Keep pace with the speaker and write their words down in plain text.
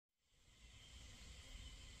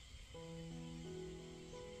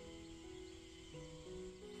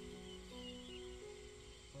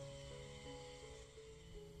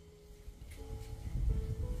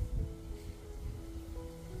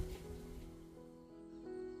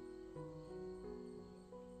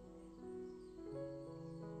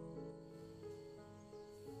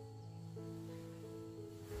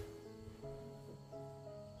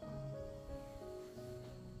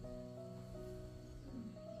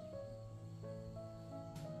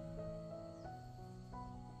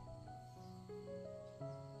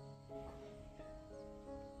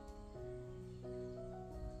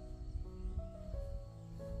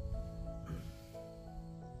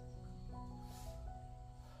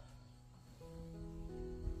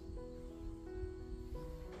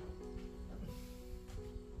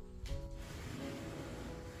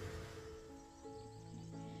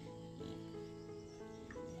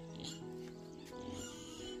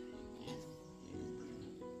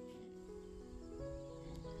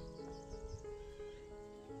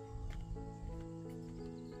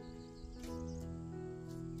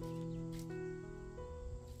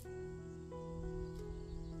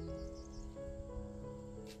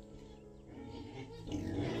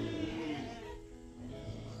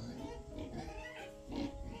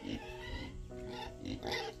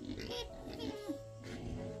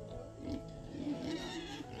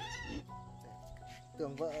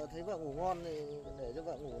tưởng vợ thấy vợ ngủ ngon thì để cho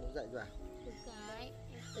vợ ngủ nó dậy rồi à? Được cái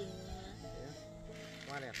tỉnh.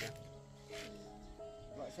 Hoa đẹp nhá.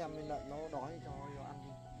 Vợ xem bên lợn nó đói cho nó ăn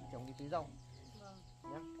đi, trồng đi tưới rau.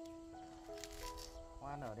 Vâng. Nhá.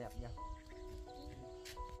 Hoa nở đẹp nhỉ.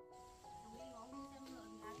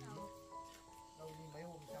 Đâu đi mấy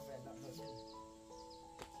hôm xem về lợn hơn.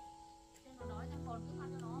 Nó đói cho còn cứ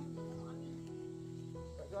ăn cho nó, để cho nó ăn đi.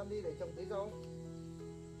 Vậy cho ăn đi để trồng tưới rau.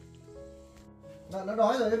 Lợn nó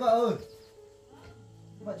đói rồi đấy vợ ơi.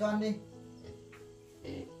 Vợ cho ăn đi.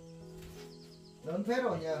 Lớn phết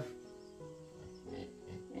rồi nhờ.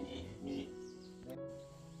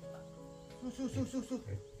 Su su su su su.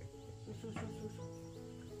 Su su su su su.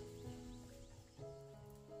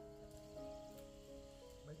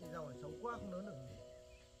 Mấy cái rau này xấu quá không lớn được.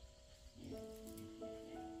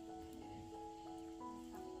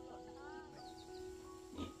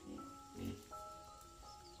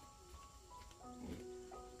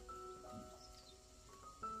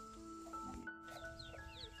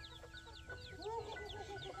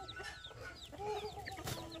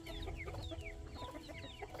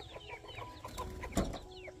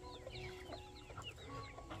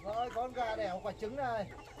 Rồi con gà đẻ quả trứng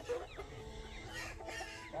này.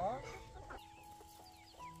 Đó.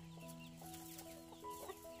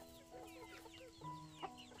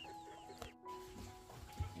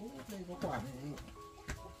 Đây có quả này.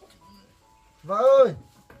 Vợ ơi,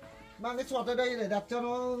 mang cái sọt ra đây để đặt cho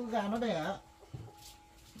nó gà nó đẻ.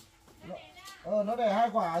 Nó đẻ 2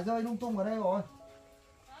 quả rơi lung tung ở đây rồi.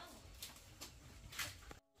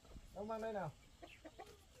 Đâu mang đây nào.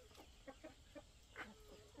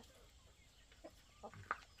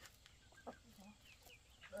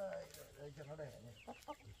 Đây cho nó đẻ này.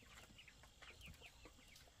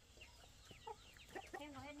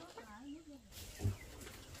 Em có hết nước hả? Nước đi.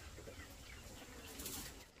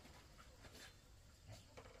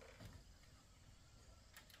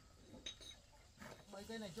 Mấy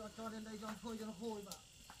cây này cho lên đây cho nó phơi cho nó khô mà.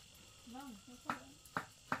 Vâng, cho khô.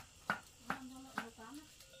 Ăn cho lợn nhiều cám.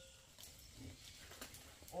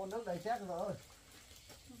 Ô nước đầy xét rồi vợ ơi.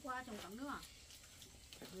 Hôm qua trồng cắm nước à?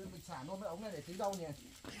 Mình xả luôn cái ống này để tưới rau nhỉ.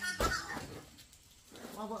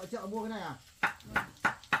 Qua vợ chợ mua cái này à?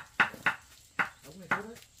 Ống này tốt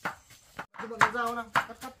đấy. Cái bọn con rau nào,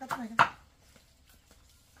 cắt này.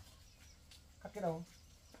 Cắt cái đầu.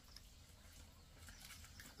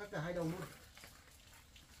 Cắt cả 2 đầu luôn.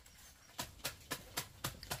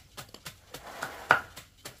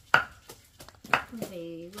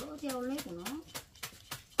 Phải gỡ theo lết của nó.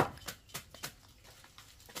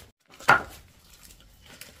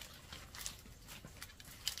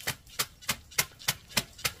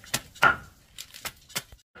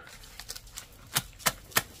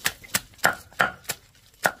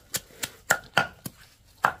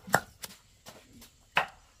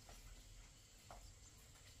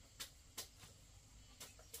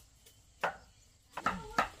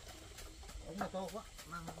 Ống này to quá,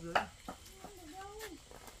 mang dưới.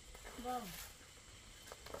 Vâng.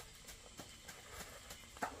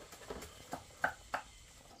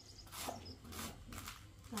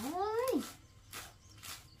 Trời ơi.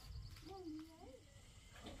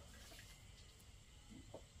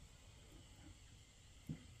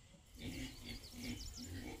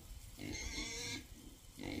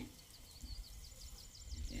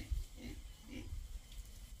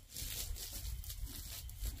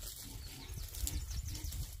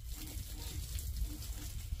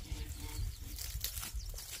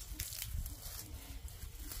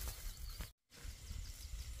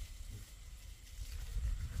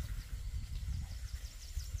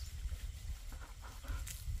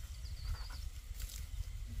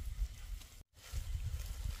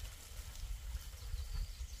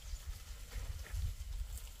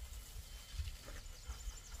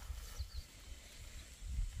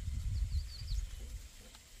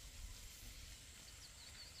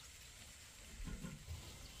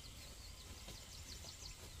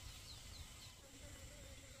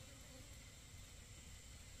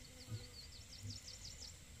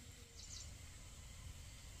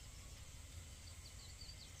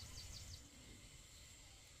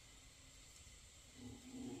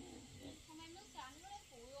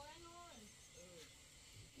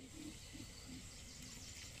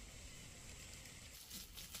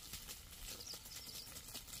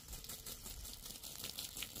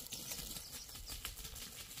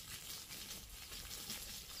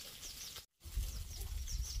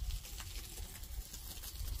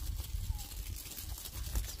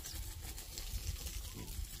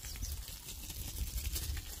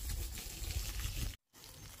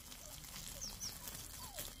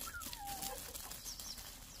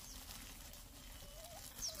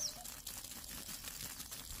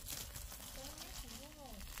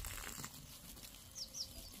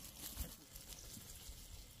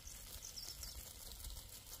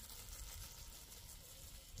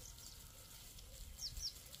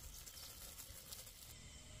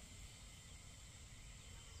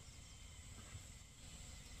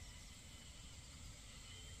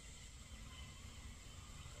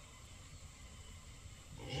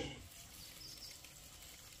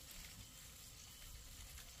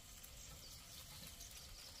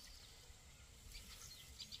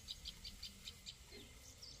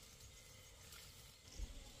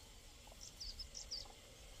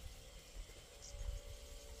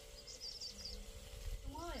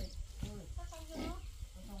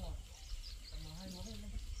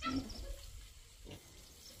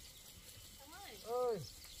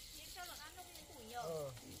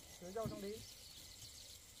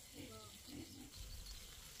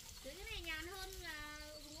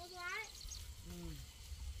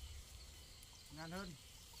 ngắn hơn.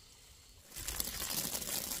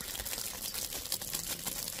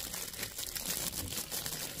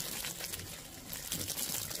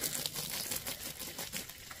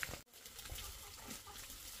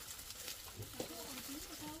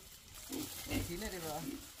 Chín này đi vợ.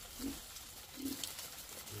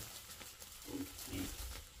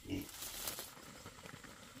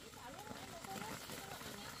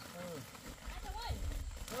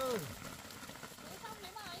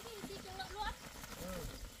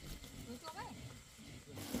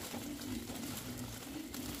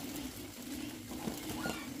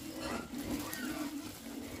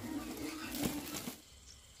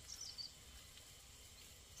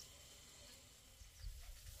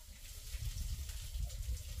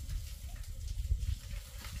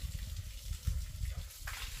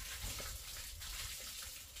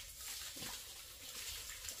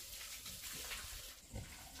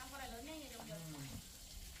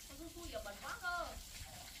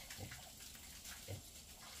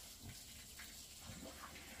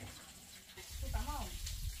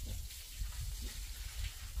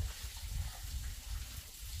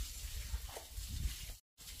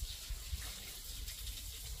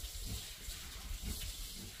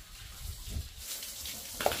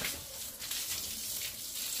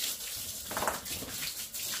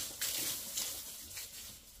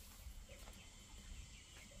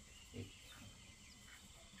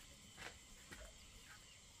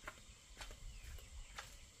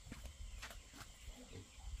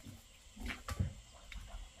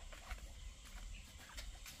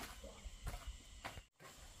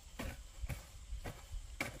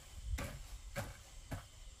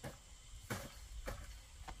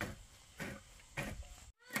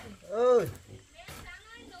 Ơi.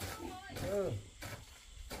 Ừ.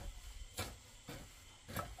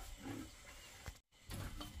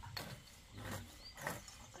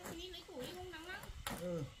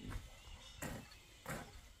 Ừ.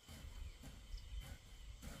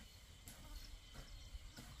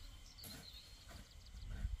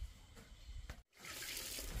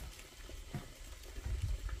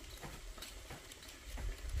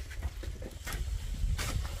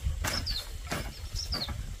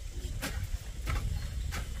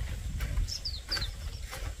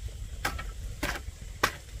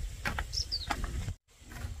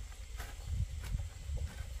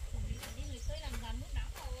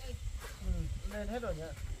 Lên hết rồi nhỉ.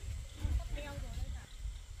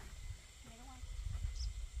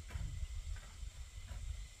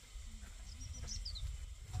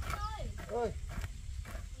 Ơi.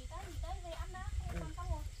 Gì tới về ăn đó, ăn xong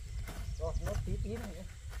rồi. Rồi, nó tí tí này nữa.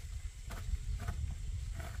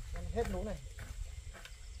 Ăn hết lú này.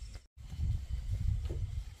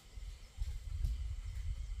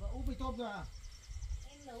 Và úp mì tôm rồi à?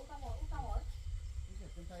 Em nấu xong rồi, úp xong rồi. Cái để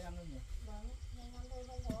chân tay ăn luôn nhỉ? Vâng, nhanh ăn thôi,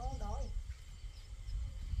 không có đói.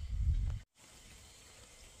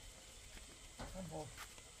 Ăn hồ.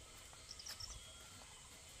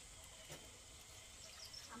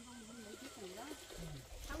 Ăn xong mình lấy cái củ đó.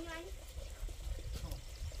 Xong như anh.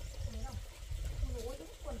 Thấy không? Ôi ôi, út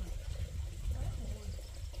quần rồi. Đấy, ôi.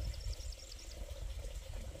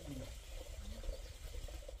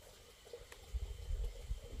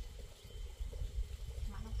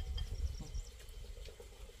 Mặn không?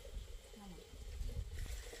 Ngon à?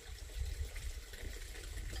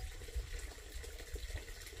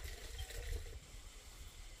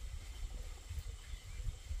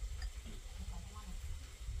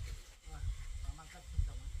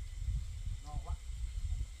 Ngon quá.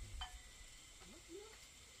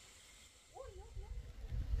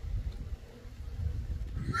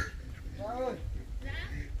 Dạ ơi. Dạ.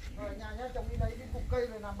 Rồi nhà nhá, chồng đi lấy cái cục cây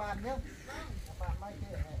rồi làm bàn nhá. Vâng. Làm bàn mai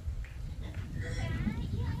kia này.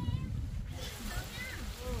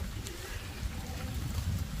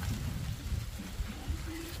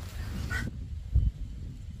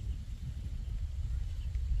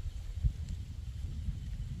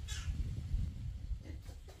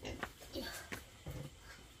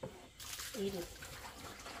 Đi được.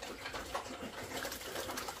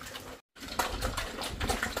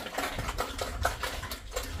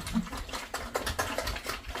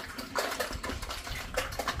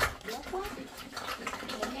 Béo quá.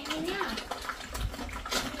 Để nhanh lên nhá.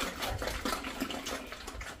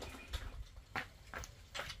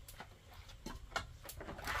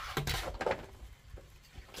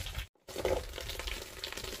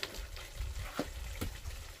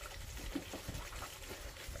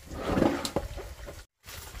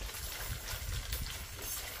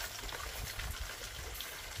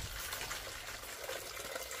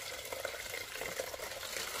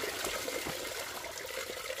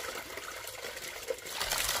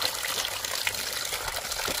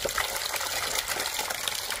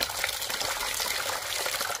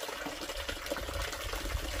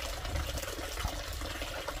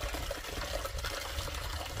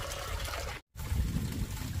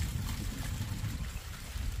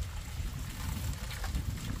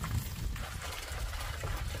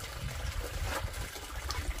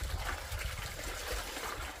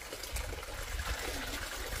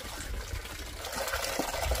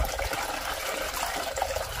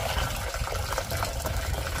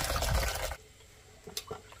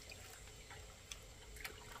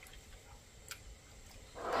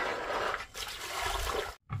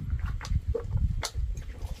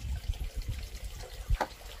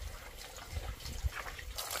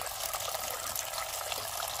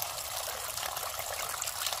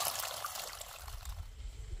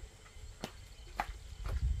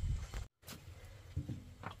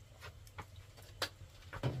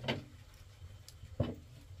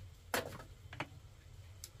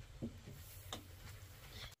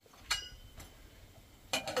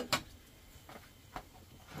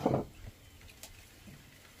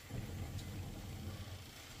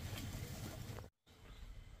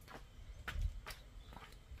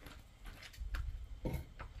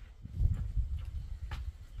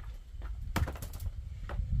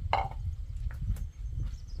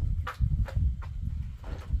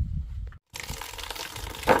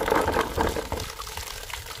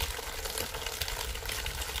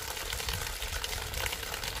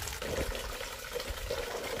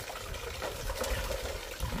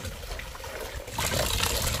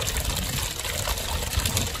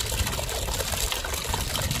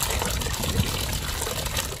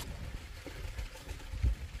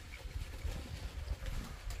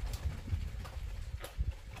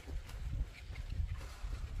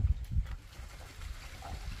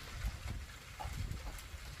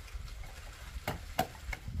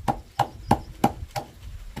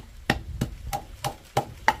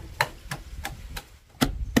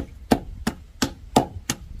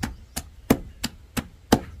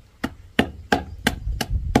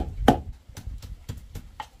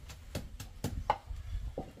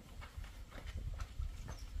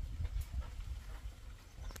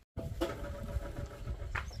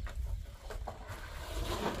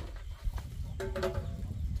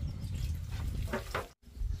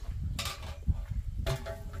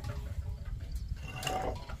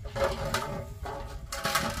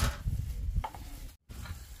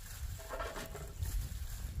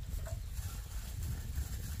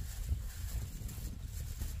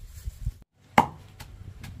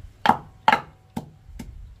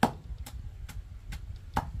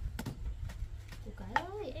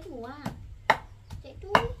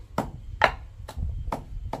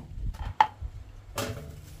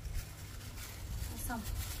 xong.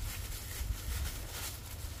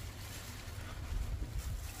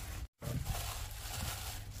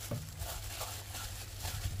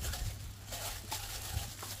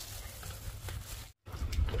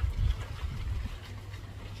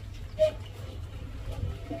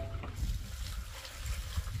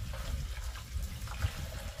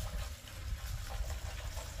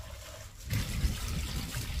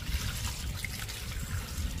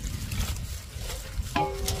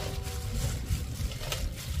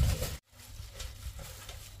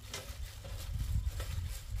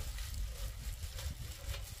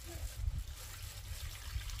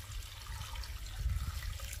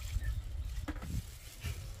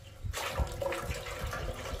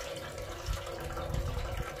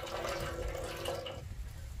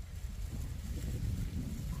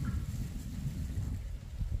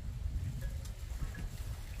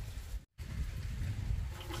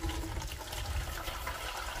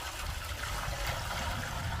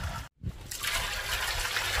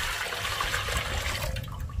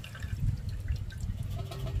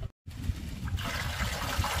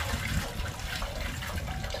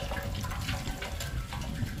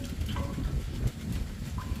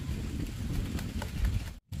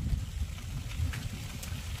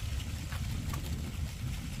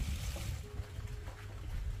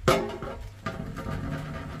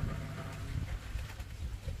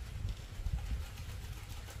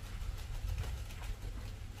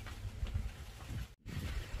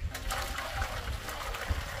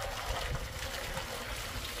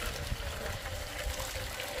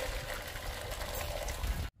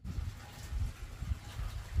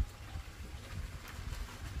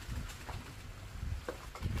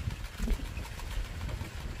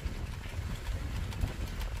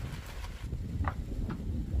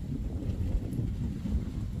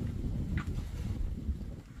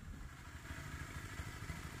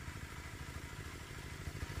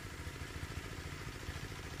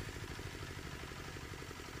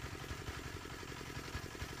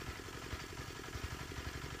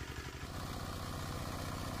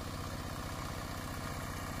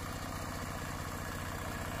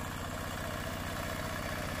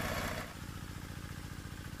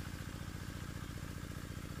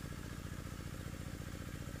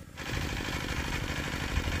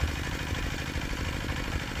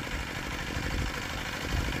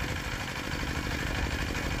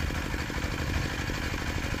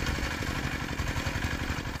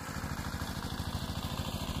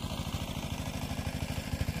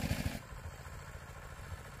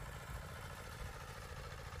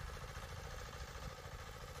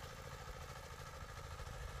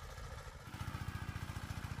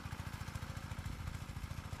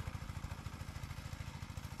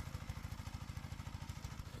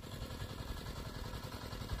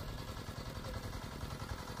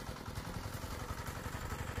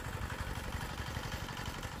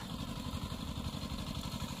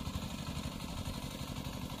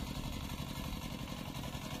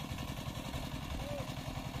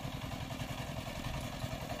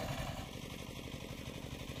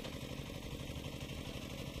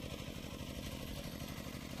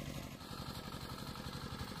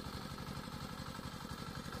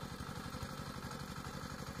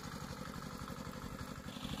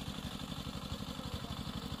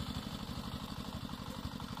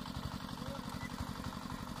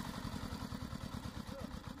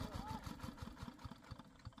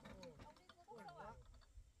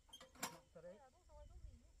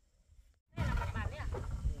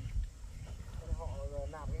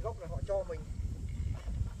 gốc này họ cho mình.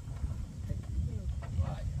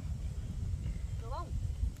 Được không?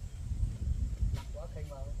 Quá kênh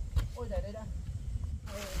vào. Ôi này đây đã.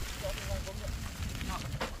 Cho mình vào công nhận.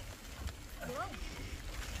 Được không?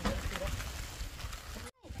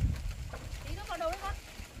 Tí nữa vào đầu đấy con.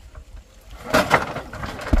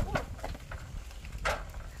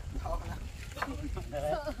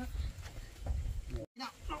 Sợ.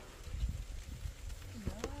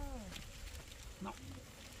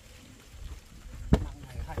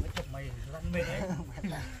 Răn mệt đấy. Ôi,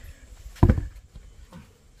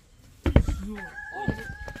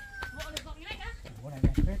 vợ được gọn cái này á. Cái này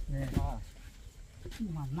này phết nè.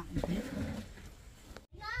 Mà nặng tí.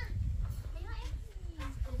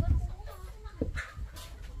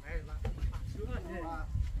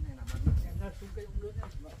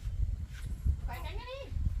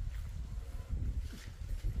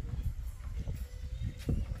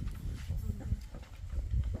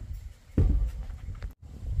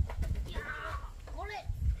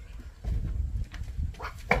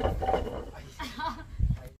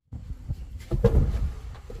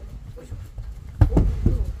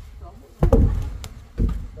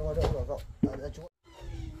 Rồi, chú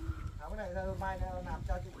này ra mai làm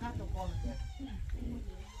cho chỗ khác cho con kìa.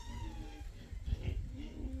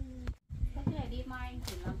 Cái này đi mai anh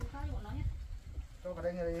chỉ làm chỗ khác cho bọn nó nhé. Cho vào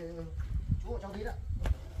đây người chú cho tí đã.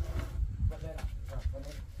 Vận lên ạ. Vận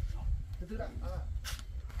lên. Từ từ đã.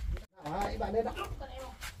 Đấy, bạn lên đã. Con em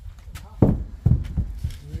không?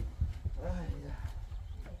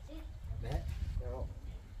 Đấy.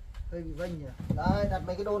 Hơi bị vênh nhỉ. Đây, đặt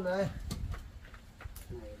mấy cái đôn này.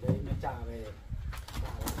 Này đây nó trả về.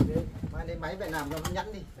 Mai lấy máy về làm cho nó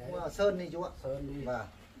nhẵn đi. Sơn đi chú ạ. Sơn đi. Và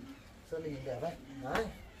sơn đi để đấy. Đấy.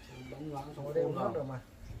 Bóng loáng Nó đều nước được mà.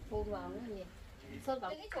 Phun vào nữa nhỉ. Sơn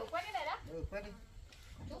vào cái chổi quét cái này đó. Ừ, quét đi.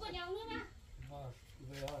 Chú vào nhau nước nha.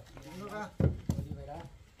 Về rồi. Uống nước ra. Đi về đã.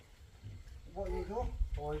 Vội gì chú?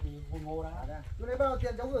 Thôi đi buôn ngô đã. Chú lấy bao nhiêu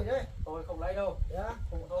tiền cháu gửi đấy? Tôi không lấy đâu. Đấy á?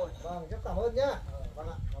 Phụ thôi. Vâng, rất cảm ơn nhá. Vâng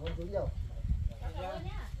ạ, cảm ơn chú nhiều. Cảm ơn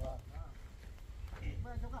nhá. Vâng.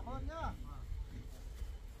 Vâng, cháu cảm ơn nhá.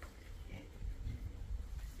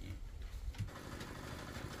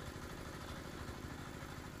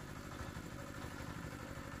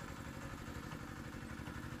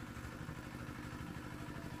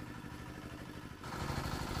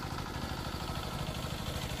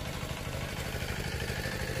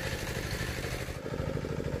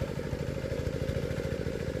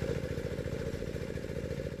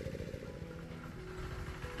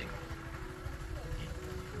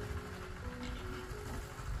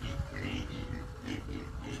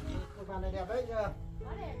 Bàn này đẹp đấy chưa?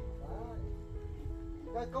 Quá đẹp.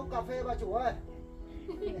 Đây cốc cà phê bà chủ ơi.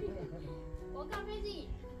 Có cà phê gì?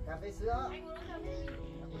 Cà phê sữa. Anh muốn uống cà phê gì?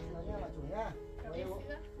 Cà phê sữa nha bà chủ nha. Cà phê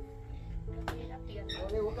sữa. Cà phê đắt tiền.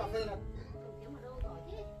 Đây uống cà phê là Thiếu mà đâu giỏi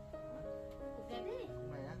thế. Đẹp thế.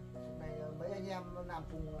 này á. Này mấy anh em làm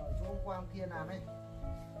cùng chỗ hôm qua hôm kia làm ấy.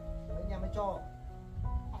 Mấy anh em mới cho.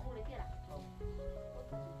 Họ không lấy tiền à? Không.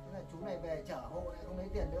 Thế là chú này về chở hộ lại không lấy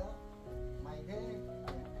tiền nữa. Mày thế.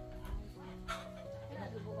 Thế là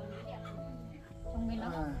dùng còn đẹp. Không nghe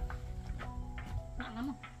lắm. Nặng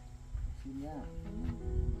lắm không? Xin nhá.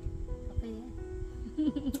 Cà phê ấy.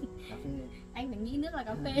 Cà phê. Anh phải nghĩ nước là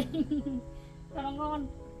cà phê. Cho nó ngon.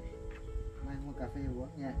 Mai mua cà phê uống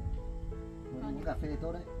nha. Muốn uống cà phê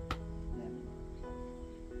tốt đấy.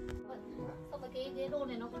 Sao cái đôn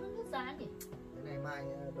này nó có nước giá nhỉ? Cái này mai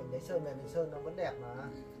mình lấy sơn về mình sơn nó vẫn đẹp mà.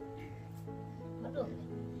 Mất được.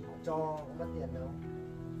 Họ cho không mất tiền đâu.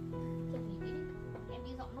 Chụp gì tí. Em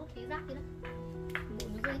đi dọn nốt cái rác kia đó. Bụi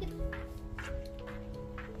nó rơi hết.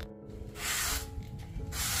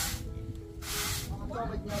 Họ cho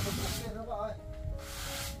mình một cục kia nữa vợ ơi.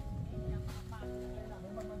 Làm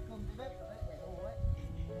mấy mâm cơm cái bếp rồi đấy để đồ đấy.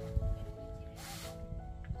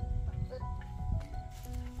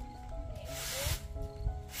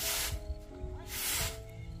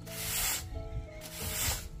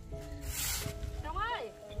 Chồng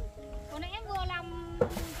ơi, hồi nãy em vừa làm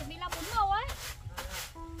chuẩn bị làm bún màu ấy.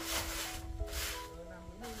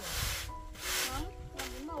 Vâng, làm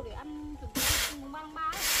bún màu để ăn chuẩn bị mùng 3 tháng 3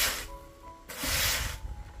 ấy.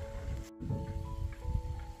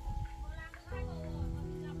 Vừa làm được 2 màu rồi,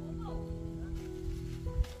 còn mình làm 4 màu.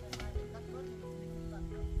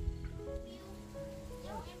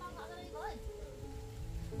 Yêu, em bao dọn ra đây với.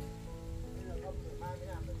 Bây giờ không để mai mới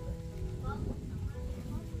làm được nữa. Vâng.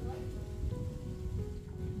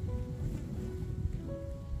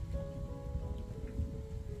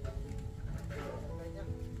 Đây nhá.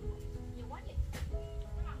 Nhiều quá nhỉ?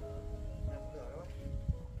 Làm lửa đó.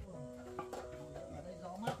 Ở đây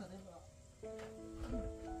gió mát rồi đấy vợ.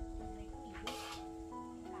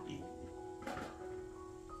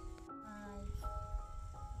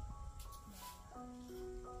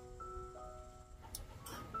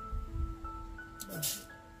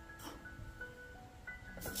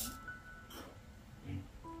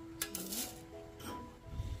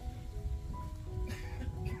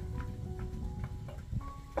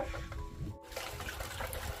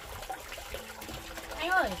 Anh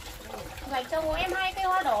ơi, rạch cho bố em 2 cây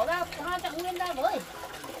hoa đỏ ra, hoa trạng nguyên ra với.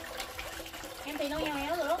 Em thấy nó héo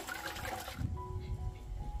héo rồi đó.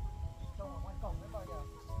 Trông ở ngoài cổng đấy vợ nhờ.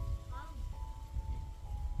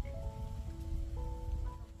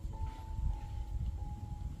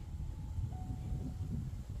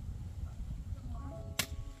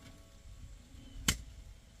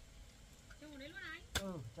 Trồng ở đấy luôn anh.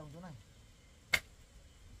 Ừ, trồng chỗ này.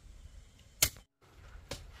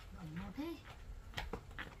 Ẩm màu thế.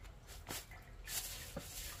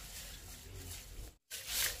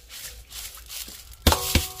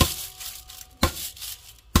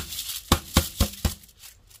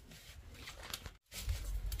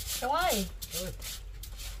 Chồng ơi. Ừ.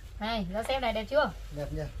 Này, ra xem này đẹp chưa? Đẹp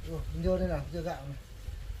nhỉ. Ừ, mình vô đây nào, dưa gạo này.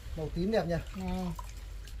 Màu tím đẹp nhỉ. Này.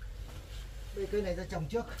 Đây cây này ta trồng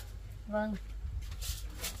trước. Vâng.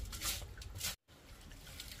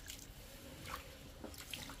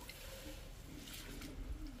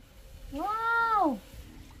 Wow,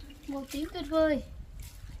 màu tím tuyệt vời.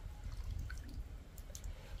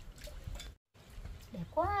 Đẹp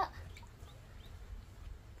quá.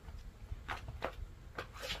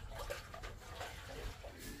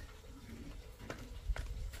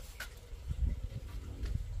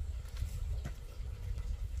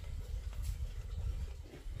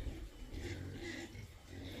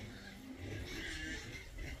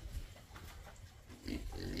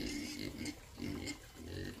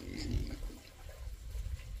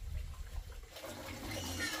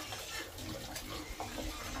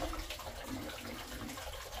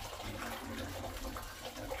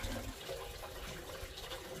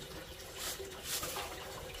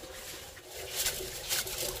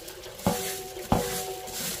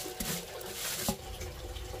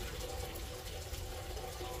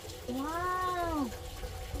 Wow.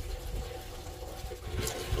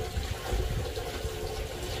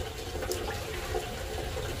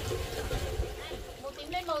 Màu tím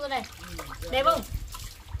lên màu rồi này. Đẹp không?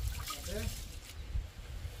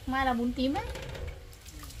 Mai là bún tím đấy.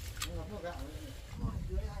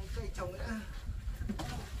 Dưới hai cây trồng nữa.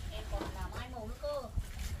 Em còn làm hai màu nữa cơ.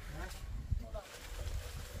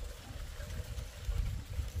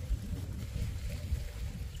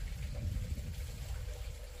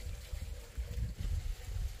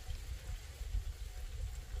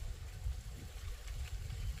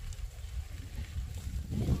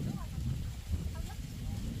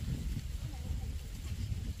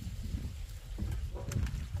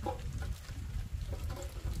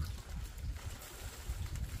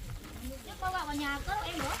 Bao gạo vào nhà cất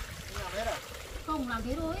em nữa. Không làm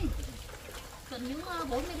thế thôi. Cần những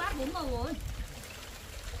 40 bát 4 màu rồi.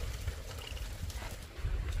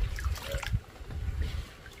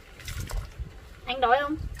 Anh đói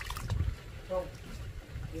không? Không.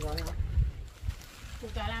 Đi vào đi hả? Củ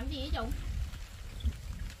cải làm gì ấy chồng?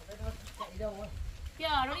 Nó chạy đi đâu rồi? Kìa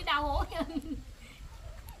nó đi đào hố kìa.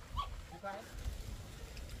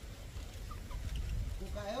 Củ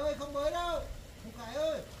cải ơi, không mới đâu. Củ cải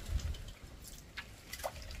ơi.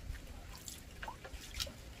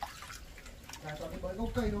 Là toàn cái bới gốc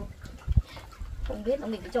cây thôi. Không biết nó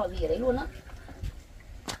mình cái trò gì ở đấy luôn á.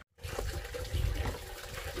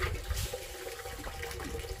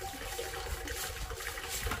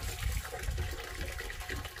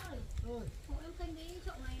 Em xem cái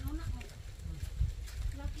chậu này nó nặng không?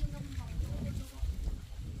 Ra kia không vào.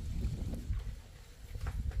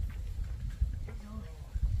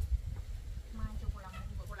 Mai cho cô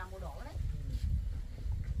làm màu đỏ đấy.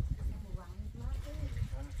 Màu vàng mát thế.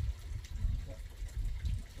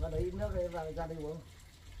 Và đấy ít nước đấy và ra đây uống.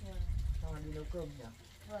 Xong rồi đi nấu cơm nhỉ?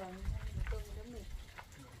 Vâng, nấu cơm với đống mì.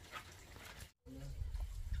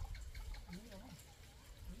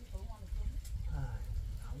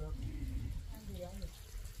 Áo nước. Ăn gì ăn gì?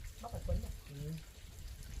 Bóc phải quấn nhỉ?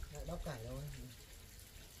 Lại bóc cải thôi.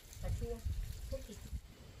 Cà chua, thuốc thịt.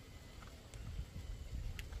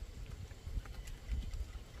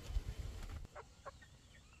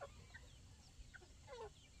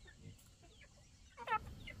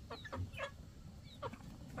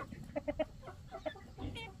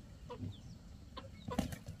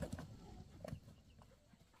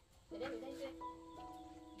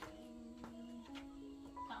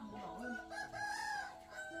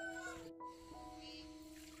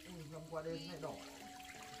 Hôm qua đêm này đỏ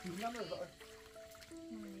tím lắm rồi vợ.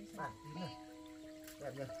 Bản tím này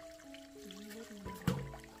đẹp nhỉ.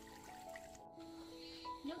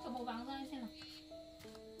 Nhấc cho màu vàng ra xem nào.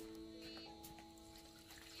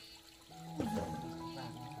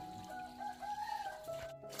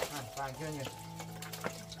 Vàng chưa nhỉ?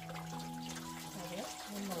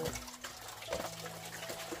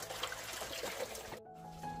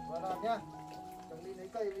 Và làm nhá. Chồng đi lấy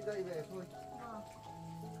cây với dây về thôi.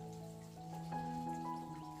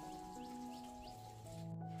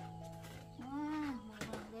 Màu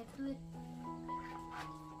vàng đẹp tươi.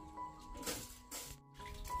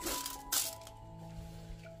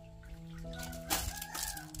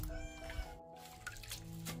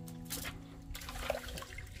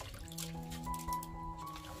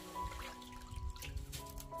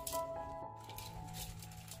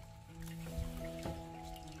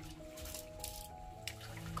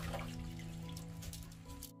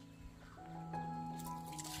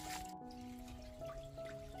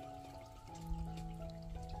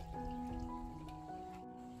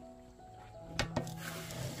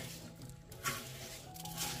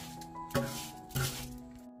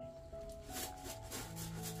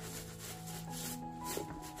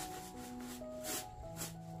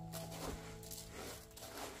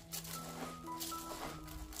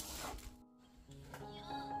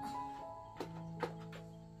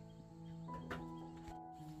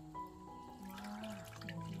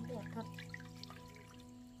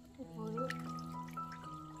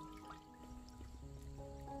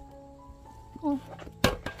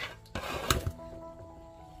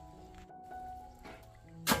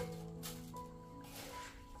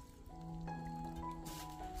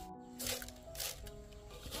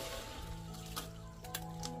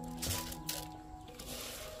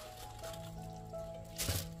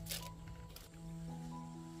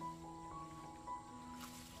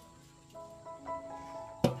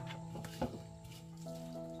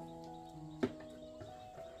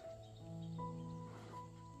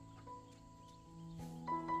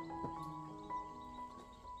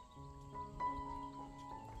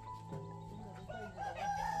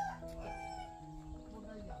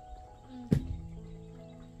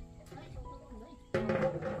 đấy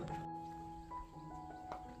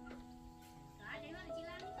là chị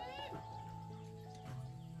làm lên.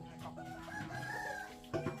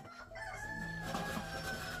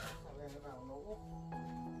 Sau đây nó vào nấu úp.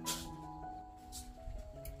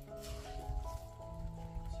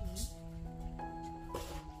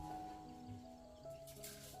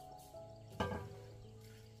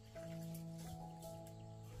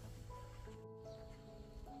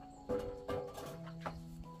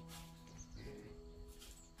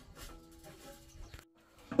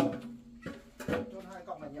 Chôn 2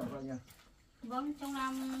 cọng này nhậu rồi nhỉ? Vâng, trong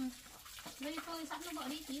làm đây tôi sẵn cho vợ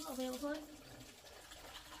đi tí vợ về thôi.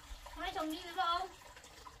 Hôm nay chồng đi với vợ không?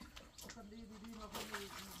 Không đi thì đi mà không đi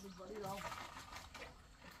mình có đi được không?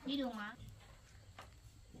 Đi đường mà.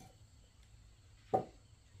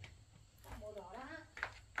 Màu đỏ đã.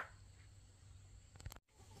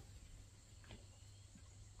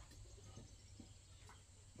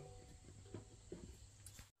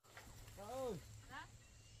 Vợ ơi, Dạ.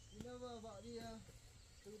 đi nữa vợ đi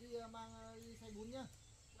tự đi mang đi xay bún nhá.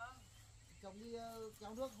 Vâng. Chồng đi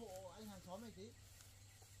kéo nước hộ anh hàng xóm này tí.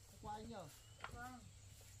 Qua anh nhờ. Vâng.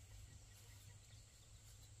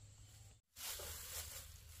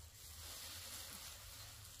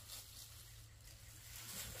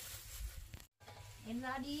 Em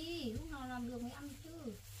ra đi, lúc nào làm được mới ăn được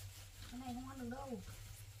chứ. Cái này không ăn được đâu.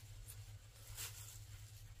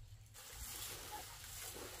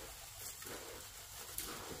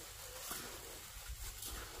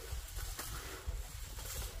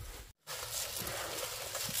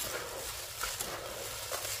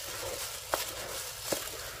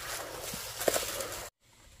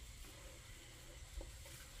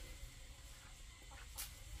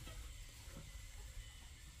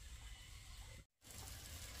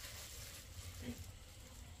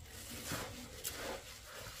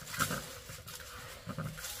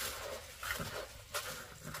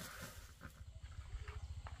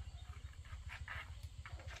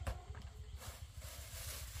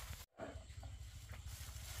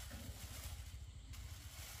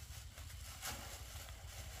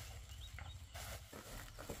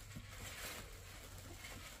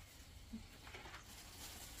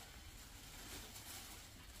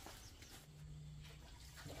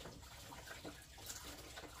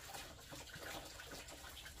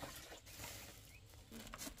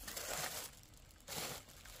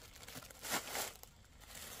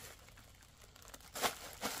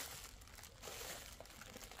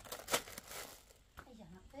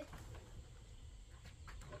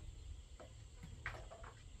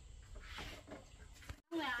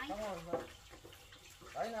 Xong rồi, vâng.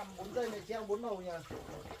 Đấy làm 4 cây này treo 4 màu nhỉ.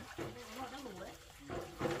 Đã đủ đấy.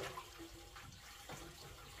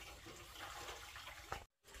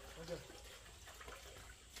 Được.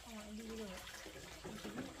 Xong rồi em đi rồi.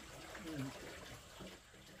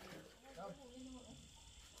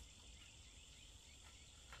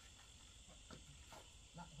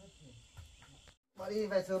 Bà đi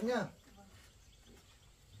về sớm nhá.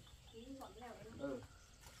 Tí dọn cái nào đấy. Ừ.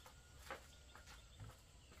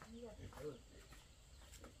 Ừ.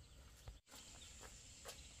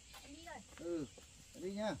 Em đi rồi. Ừ,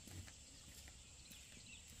 đi nhá.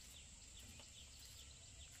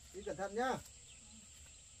 Đi cẩn thận nhá.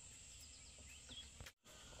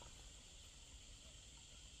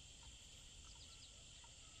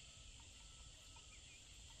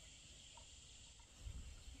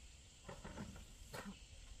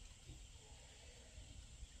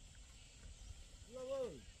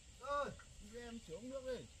 Ơi, đi em xuống nước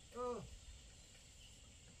đi.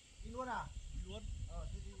 Đi luôn à? Đi luôn.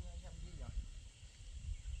 Thế đi anh em đi nhỉ?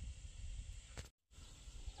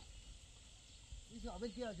 Đi chợ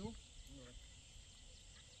bên kia hả chú?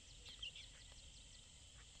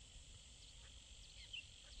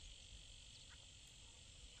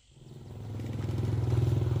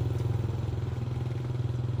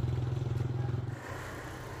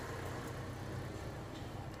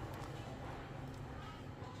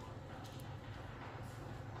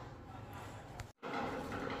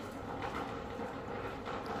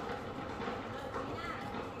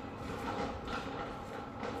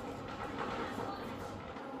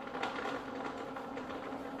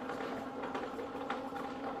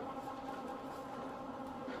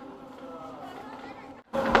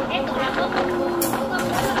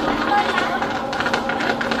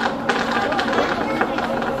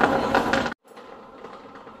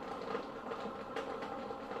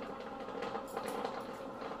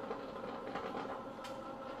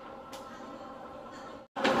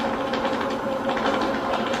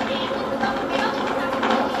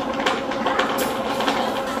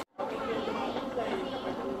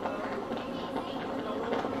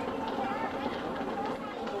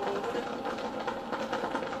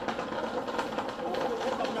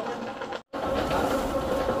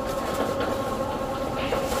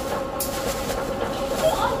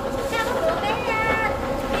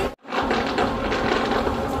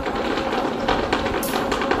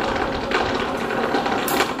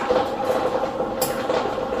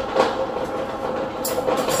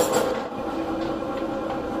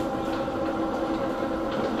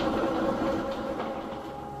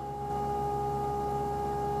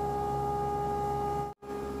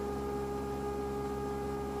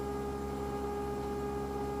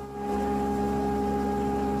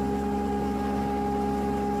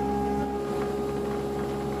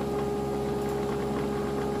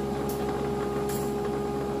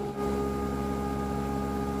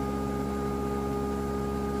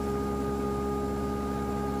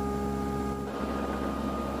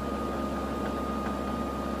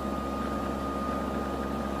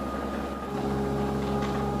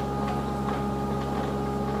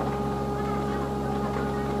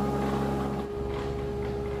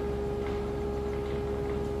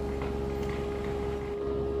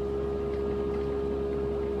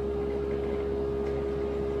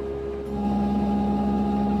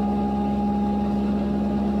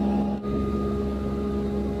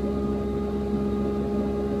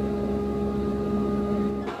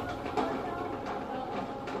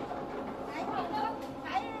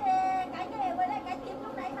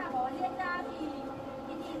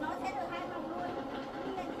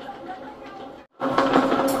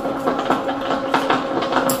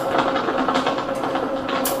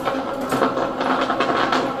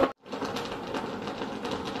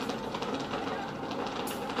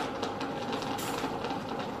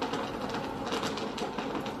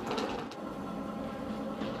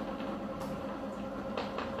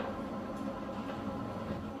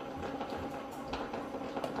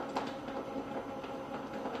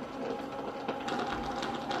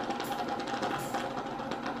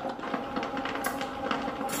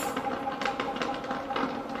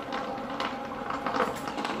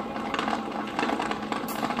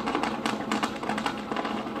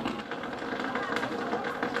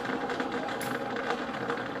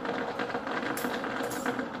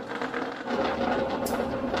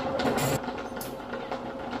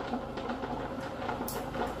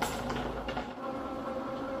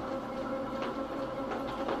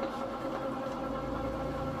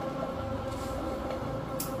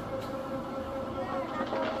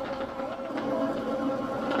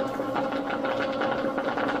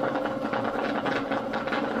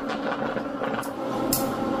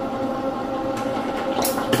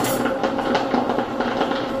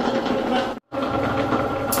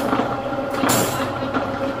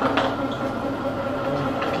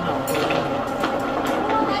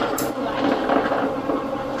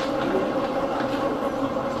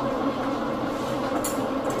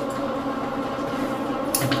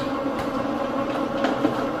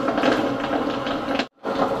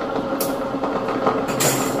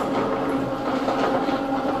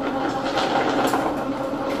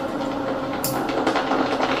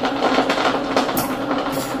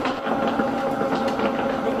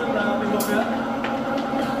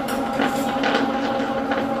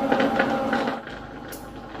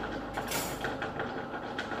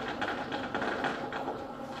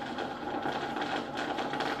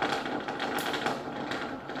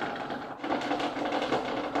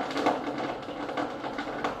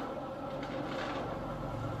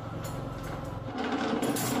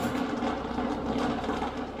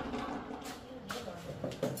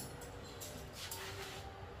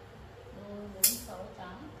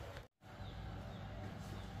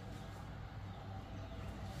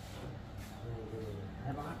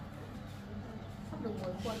 đừng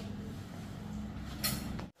ngồi khuôn.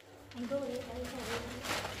 Anh vô đi, anh vô đi.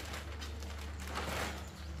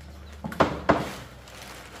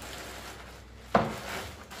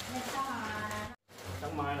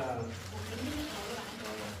 Sáng mai là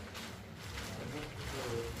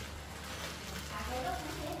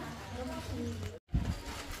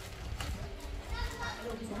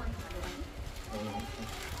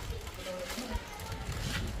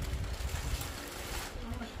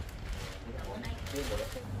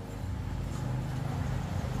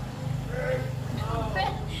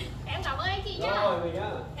Em cảm ơn anh chị nhá. rồi về nhá.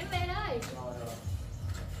 Em về đây. Rồi rồi.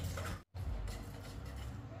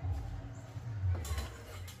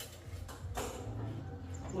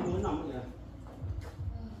 Muốn muốn nằm kìa.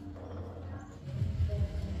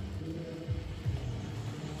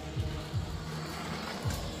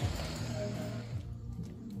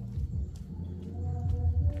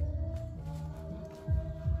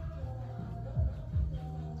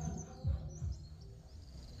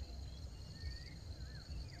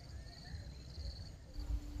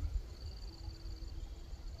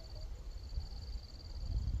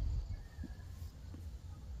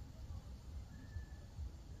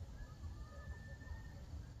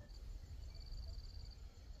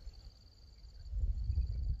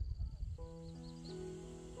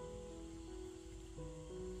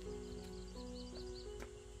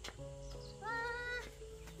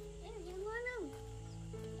 Em đi ngon không?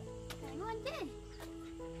 Cái ngon chứ.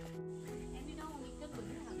 Em đi đâu mà mình cân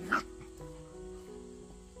bứng hả?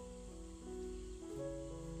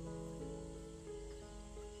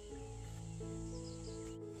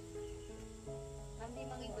 Làm gì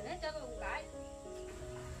mà mình quên hết cho một cái.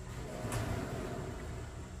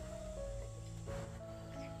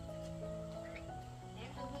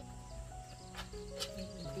 Em đâu đi. Mình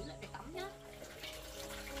tí lại phải tắm nhá.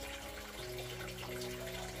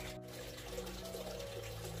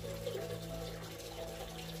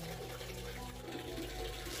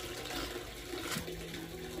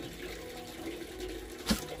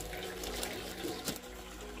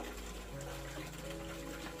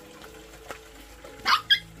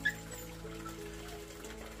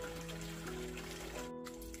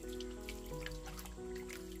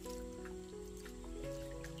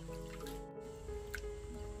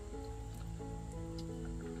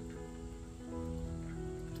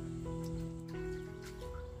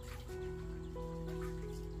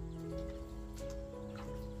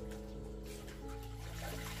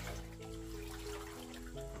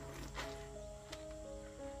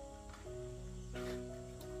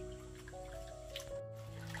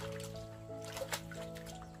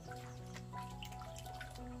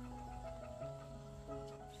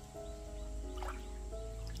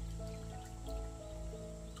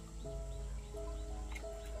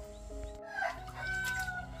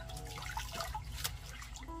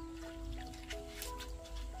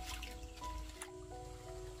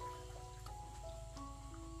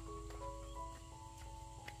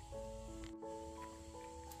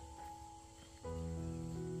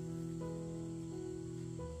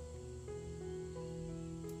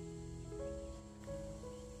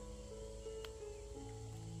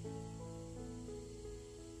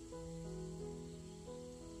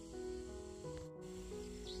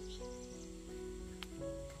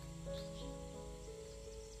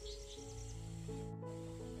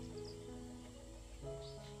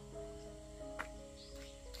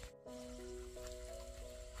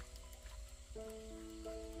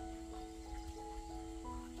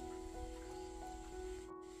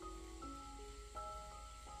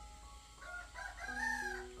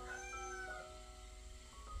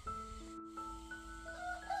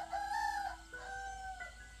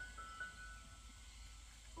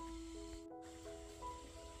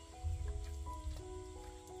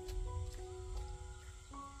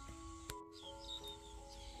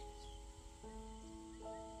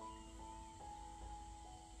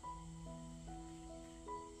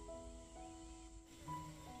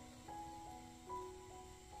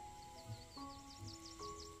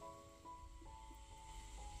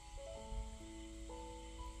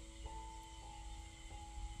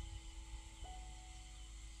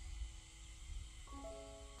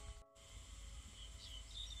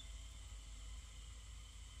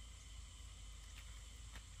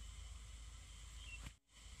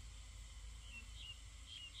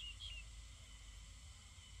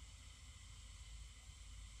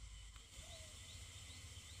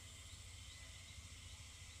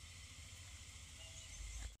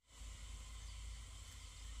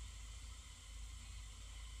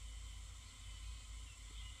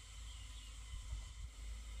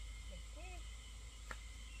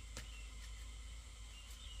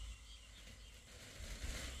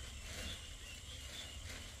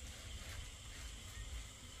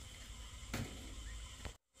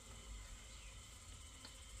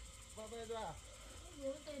 về rồi à?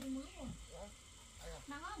 Vừa tê đi mướn rồi. Anh à?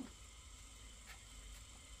 Nặng không?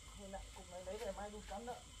 Hơi nặng, cục này lấy về mai đun cắn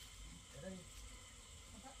đó. Để đây.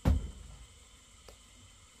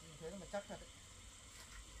 Như thế nó mà chắc thật đấy.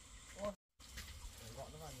 Ôi. Để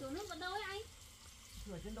gọn nó vào. Rửa nước vào đâu ấy anh?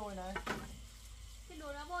 Rửa trên đồi này. Trên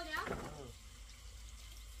đồi đá vôi đấy á? Ừ.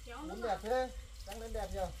 Kéo Muốn nước đẹp thế, trắng lên đẹp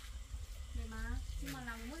nhờ. để mà, nhưng mà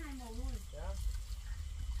làm mỗi 2 màu thôi. Thế á?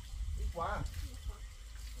 Ít quá à?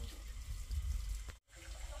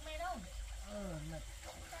 Không mệt đâu. Mệt.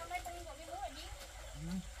 Sao đây không có cái nước này đi?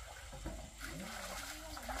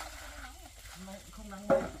 Hôm nay cũng không nắng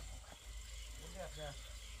mấy. Muốn đẹp kìa.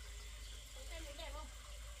 Xem muốn đẹp không?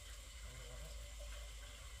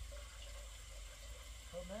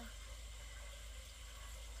 Thơm đấy.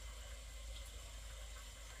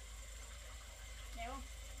 Đẹp không?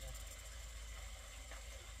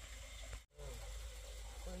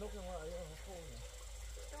 Cái lúc trong ngoài nó khô nhỉ?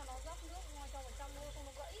 Cho nó dốc nước ngoài cho vào trong thôi, không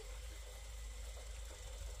nó gãy.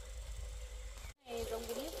 Này giống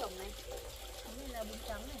cái nếp trồng này. Cái này là bún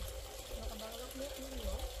trắng này. Nó còn đang dốc nước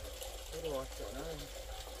nhiều. Cái đồ chỗ nó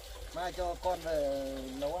mai cho con về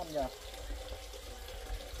nấu ăn nhỉ?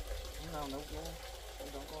 Hôm nào nấu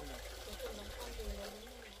đón con rồi.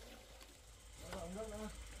 Uống nước nữa.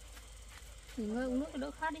 Nghỉ ngơi uống nước cho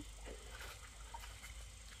đỡ khát đi.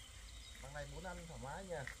 Bằng này muốn ăn thoải mái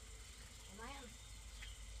nhỉ? Thoải mái ăn.